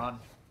for, John.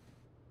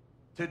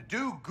 To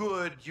do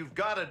good, you've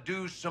got to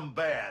do some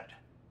bad.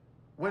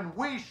 When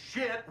we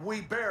shit,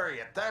 we bury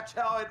it. That's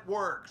how it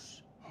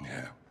works.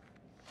 Yeah.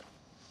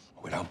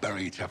 We don't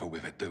bury each other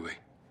with it, do we?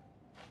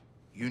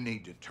 You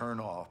need to turn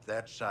off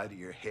that side of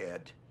your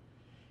head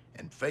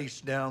and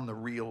face down the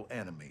real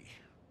enemy.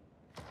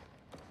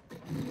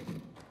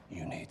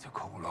 You need to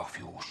call off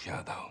your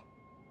shadow.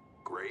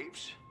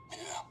 Graves?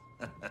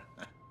 Yeah.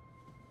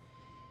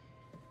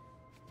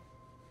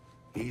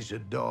 He's a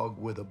dog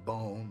with a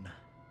bone,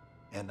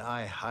 and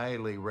I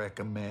highly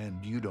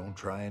recommend you don't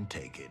try and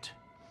take it.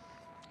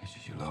 This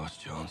is your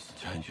last chance to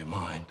change your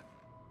mind.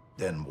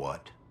 Then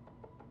what?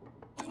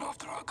 Then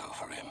after I go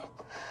for him,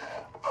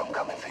 I'm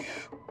coming for you.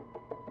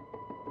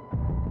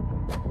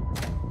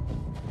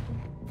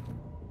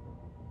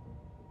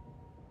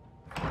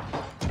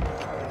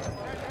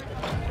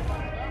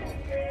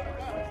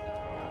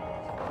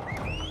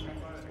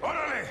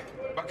 ¡Órale!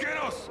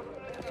 ¡Vaqueros!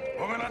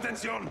 ¡Pongan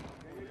atención!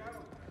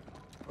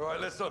 All right,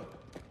 listen.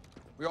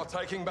 We are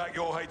taking back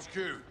your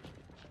HQ.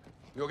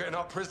 You're getting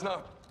up prisoner.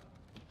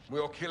 We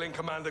are killing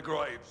Commander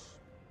Graves.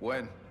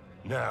 When?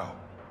 Now.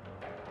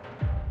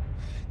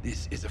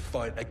 This is a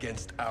fight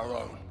against our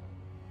own.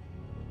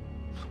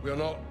 We are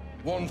not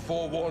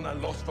 1-4-1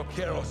 and Los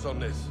Vaqueros on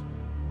this.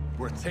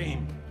 We're a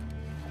team.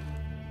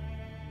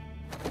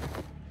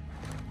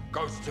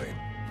 Ghost team.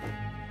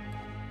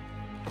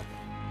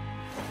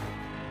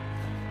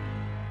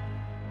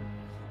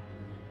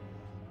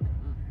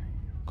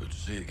 Good to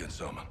see you again,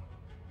 Simon.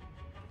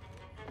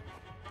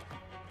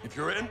 If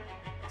you're in,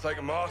 take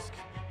a mask.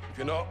 If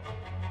you're not,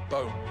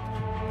 don't.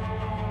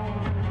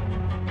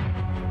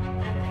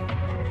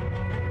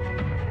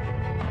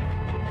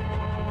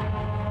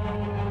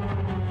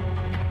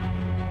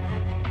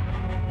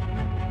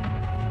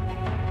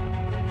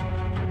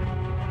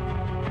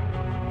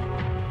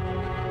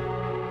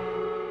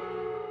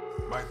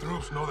 My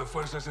troops know the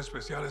Fuerzas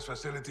Especiales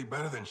facility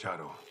better than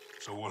Shadow,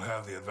 so we'll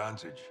have the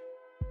advantage.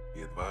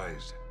 Be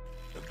advised,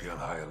 they'll be on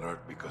high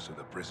alert because of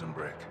the prison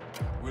break.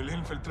 We'll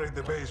infiltrate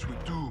the base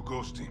with 2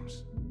 ghost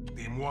teams.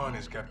 Team 1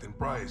 is Captain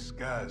Price,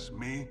 Gaz,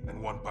 me,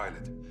 and 1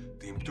 pilot.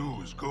 Team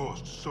 2 is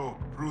Ghost, Soap,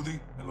 Rudy,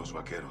 and Los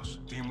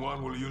Vaqueros. Team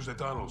 1 will use the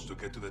tunnels to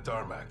get to the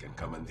tarmac and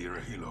commandeer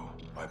a helo.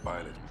 My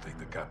pilot will take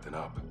the captain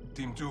up.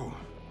 Team 2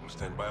 will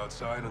stand by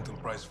outside until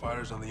Price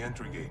fires on the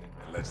entry gate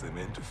and lets them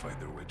in to fight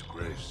their way to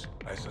Graves.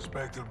 I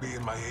suspect he'll be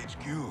in my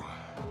HQ,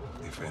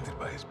 defended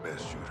by his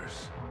best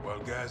shooters. While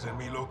Gaz and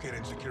me locate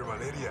and secure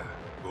Valeria,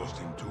 Ghost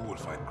Team 2 will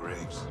find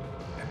Graves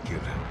and kill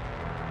him.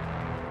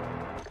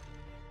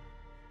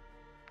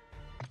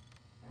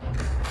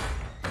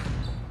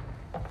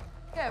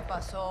 ¿Qué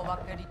pasó,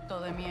 vaquerito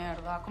de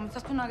mierda?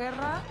 ¿Comenzaste una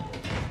guerra?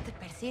 Te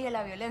persigue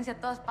la violencia a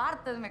todas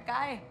partes, me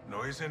cae.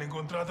 No hice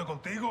ningún trato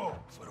contigo.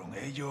 Fueron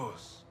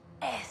ellos.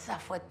 Esa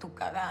fue tu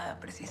cagada,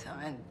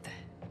 precisamente.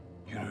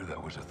 You knew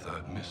that was a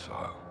 3rd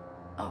missile.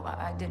 Oh,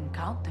 I didn't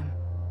count them.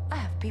 I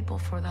have people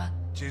for that.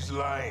 She's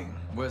lying.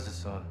 Where's the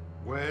son?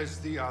 Where's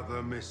the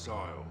other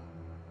missile?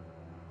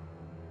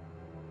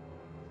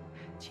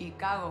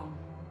 Chicago.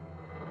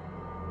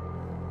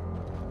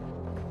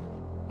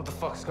 What the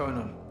fuck's going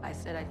on? I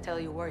said I'd tell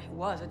you where he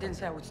was. I didn't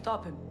say I would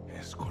stop him.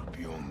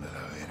 Escorpión de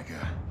la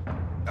verga.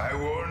 I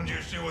warned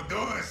you she would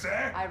do this,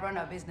 eh? I run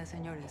a business,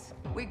 señores.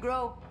 We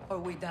grow or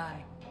we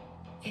die.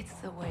 It's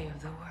the way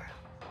of the world.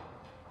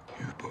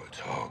 You put a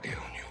target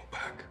on your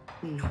back.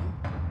 No.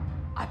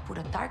 I put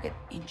a target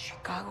in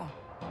Chicago.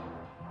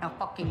 Now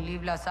fucking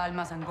leave Las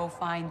Almas and go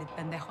find the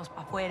pendejos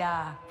pa'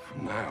 fuera.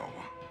 From now,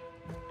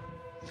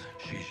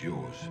 she's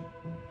yours.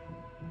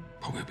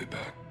 But we'll be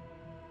back.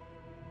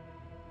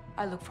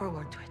 I look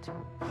forward to it.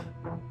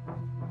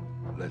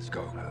 Let's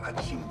go. La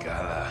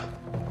chingada.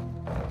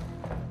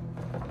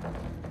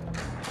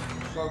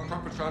 So,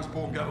 proper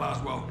transport and get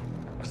Laswell.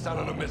 The son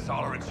and a missile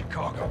are in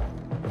Chicago.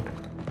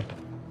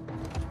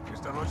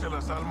 Esta noche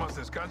las almas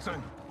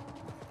descansan.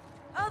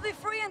 I'll be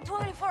free in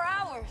 24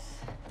 hours.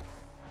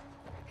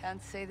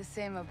 Can't say the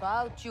same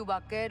about you,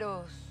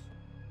 vaqueros.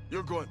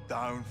 You're going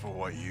down for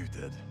what you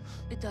did.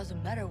 It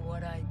doesn't matter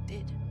what I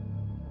did.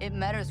 It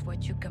matters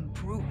what you can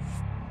prove.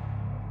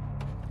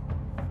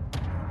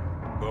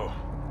 Go.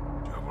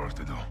 You have work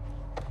to do.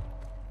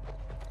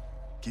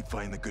 Keep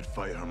fighting the good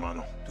fight,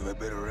 hermano. To a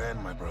better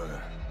end, my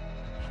brother.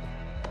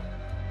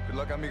 Good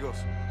luck, amigos.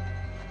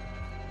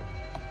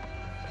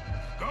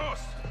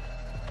 Ghost!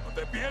 No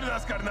te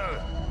pierdas, carnal.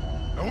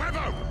 ¡A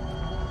huevo!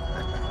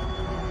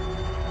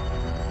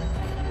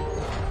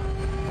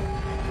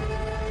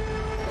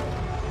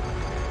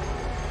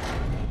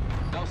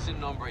 Nelson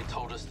Nombre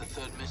told us the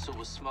 3rd missile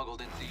was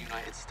smuggled into the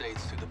United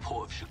States through the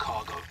port of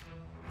Chicago.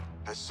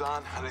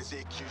 Hassan and his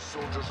EQ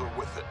soldiers are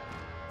with it.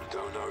 We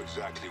don't know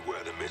exactly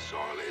where the missile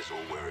is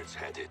or where it's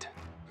headed.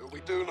 We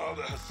do know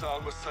that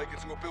Hassan was taken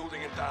to a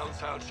building in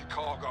downtown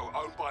Chicago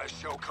owned by a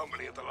shell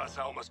company of the Las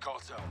Almas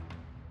cartel.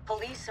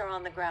 Police are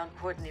on the ground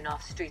cordoning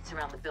off streets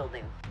around the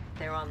building.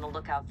 They're on the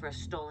lookout for a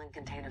stolen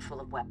container full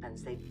of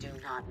weapons. They do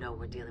not know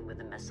we're dealing with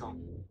a missile.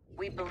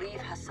 We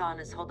believe Hassan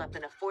is holed up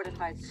in a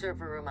fortified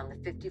server room on the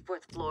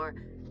 54th floor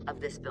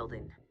of this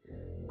building.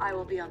 I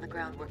will be on the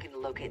ground working to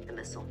locate the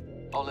missile.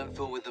 I'll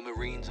infill with the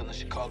Marines on the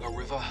Chicago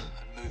River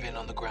and move in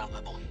on the ground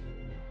level.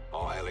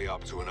 I'll heli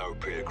up to an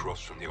OP across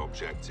from the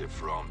objective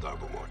for armed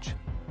overwatch.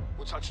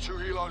 We'll touch 2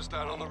 helos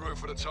down on the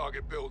roof of the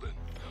target building.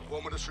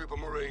 One with a troop of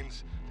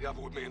Marines, the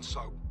other with me and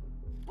Soap.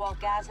 While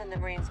Gaz and the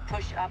Marines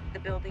push up the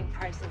building,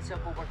 Price and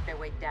Soap will work their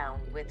way down,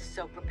 with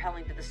Soap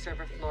propelling to the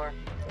server floor,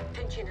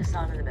 pinching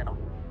Hassan in the middle.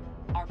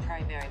 Our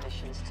primary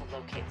mission is to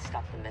locate and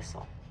stop the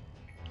missile.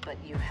 But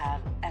you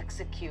have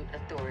execute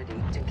authority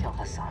to kill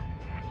Hassan.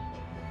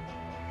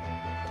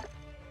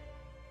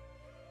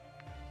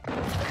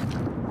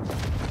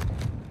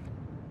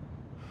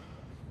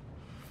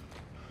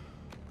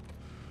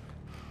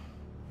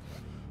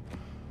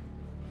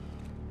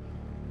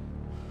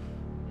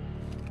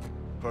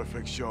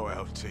 Perfect show,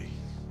 LT.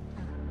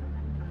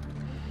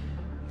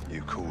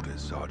 You called it,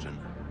 Sergeant.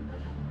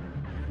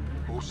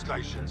 All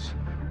stations.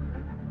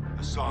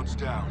 Hassan's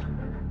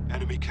down.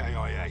 Enemy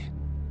KIA.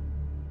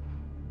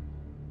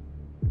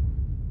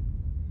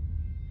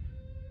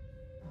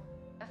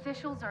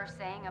 Officials are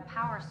saying a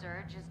power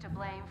surge is to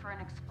blame for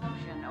an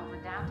explosion over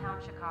downtown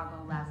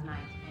Chicago last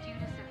night, due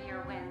to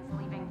severe winds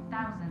leaving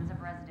thousands of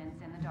residents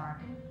in the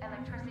dark.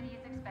 Electricity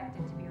is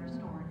expected to be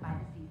restored by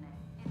this evening.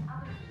 In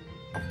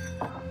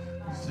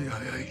other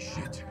CIA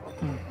shit.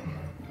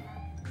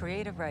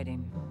 Creative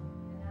writing.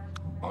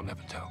 I'll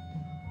never tell.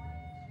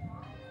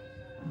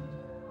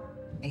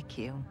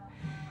 AQ.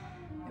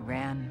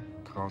 Iran.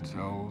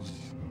 Cartels.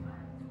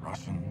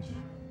 Russians.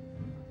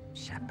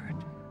 Shepard.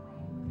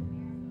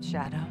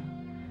 Shadow.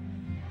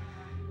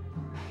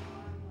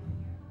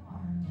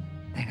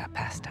 They got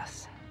past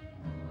us.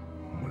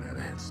 We had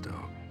a head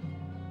start.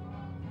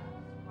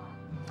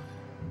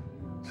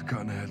 It's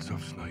cutting the heads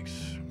off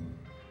snakes.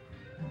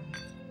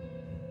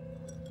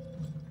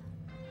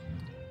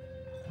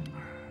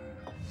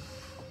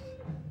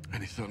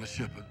 Any son of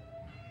Shepard?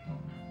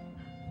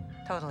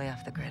 Totally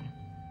off the grid.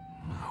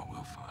 No,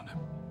 we'll find him.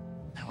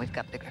 No, we've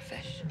got bigger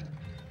fish.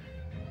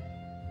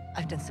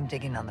 I've done some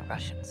digging on the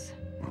Russians.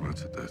 Well,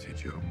 that's a dirty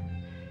job.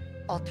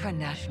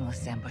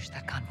 Ultra-nationalists ambushed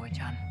that convoy,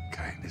 John.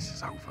 Okay, this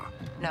is over.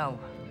 No,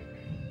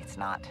 it's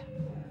not.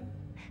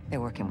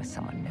 They're working with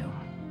someone new.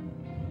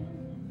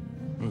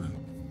 Who?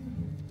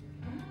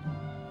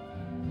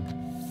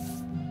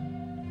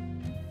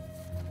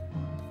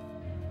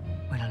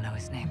 We don't know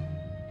his name.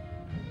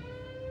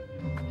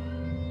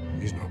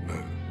 He's not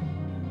new.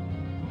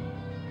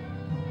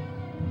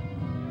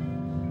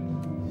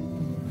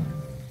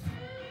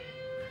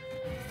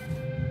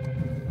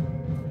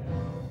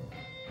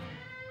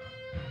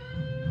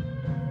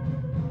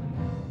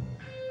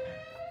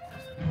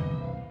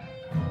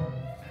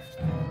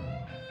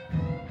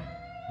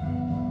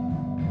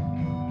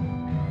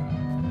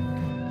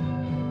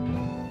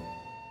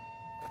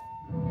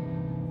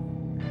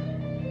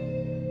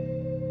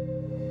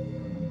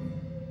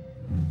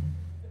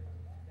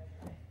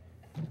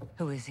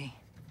 Who is he?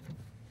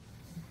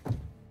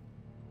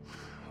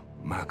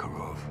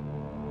 Makarov.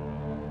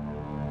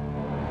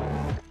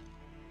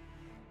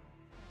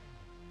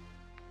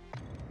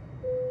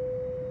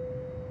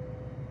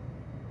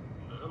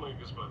 Дамы и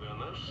господа,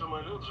 наш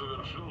самолет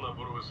завершил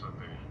набор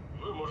высоты.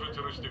 Вы можете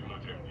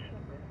расстегнуть ремни.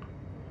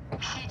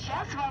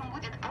 Сейчас вам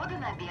будет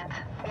подан обед.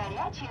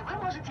 Горячий вы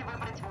можете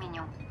выбрать в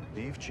меню.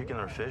 Beef, chicken,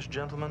 or fish,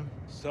 gentlemen?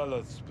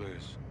 Salads,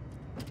 please.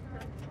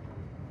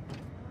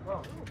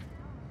 Whoa.